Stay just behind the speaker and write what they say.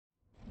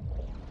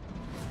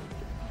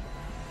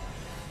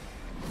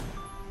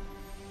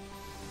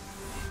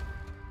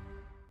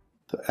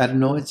The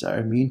adenoids are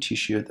immune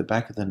tissue at the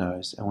back of the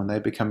nose, and when they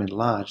become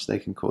enlarged, they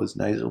can cause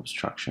nasal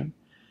obstruction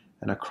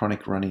and a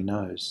chronic runny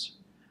nose.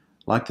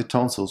 Like the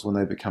tonsils, when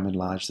they become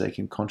enlarged, they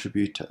can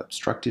contribute to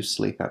obstructive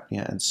sleep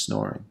apnea and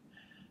snoring.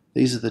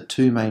 These are the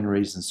two main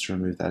reasons to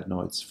remove the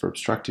adenoids: for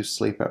obstructive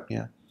sleep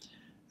apnea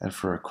and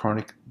for a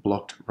chronic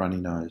blocked runny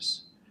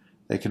nose.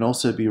 They can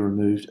also be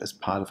removed as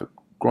part of a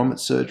grommet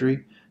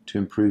surgery to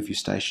improve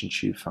eustachian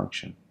tube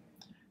function.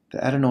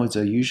 The adenoids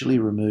are usually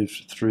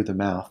removed through the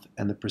mouth,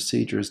 and the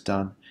procedure is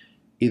done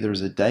either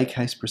as a day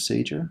case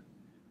procedure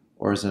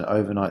or as an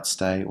overnight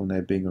stay when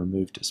they're being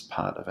removed as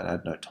part of an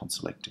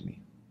adenotonsillectomy.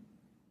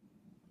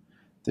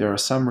 There are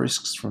some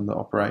risks from the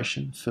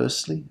operation.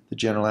 Firstly, the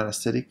general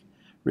anaesthetic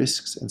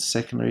risks, and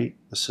secondly,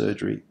 the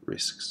surgery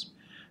risks.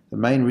 The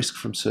main risk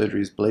from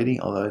surgery is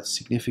bleeding, although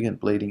significant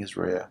bleeding is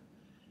rare.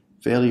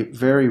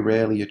 Very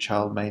rarely your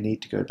child may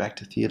need to go back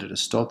to theatre to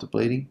stop the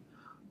bleeding,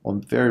 or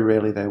very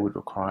rarely they would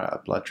require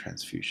a blood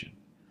transfusion.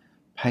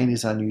 Pain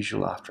is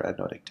unusual after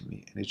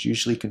adenoidectomy and is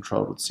usually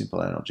controlled with simple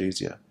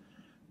analgesia.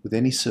 With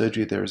any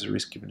surgery there is a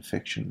risk of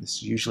infection. This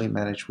is usually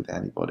managed with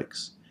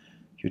antibiotics.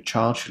 Your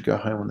child should go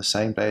home on the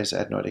same day as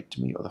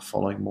adenoidectomy or the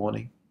following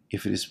morning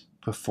if it is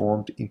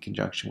performed in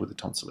conjunction with a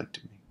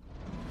tonsillectomy.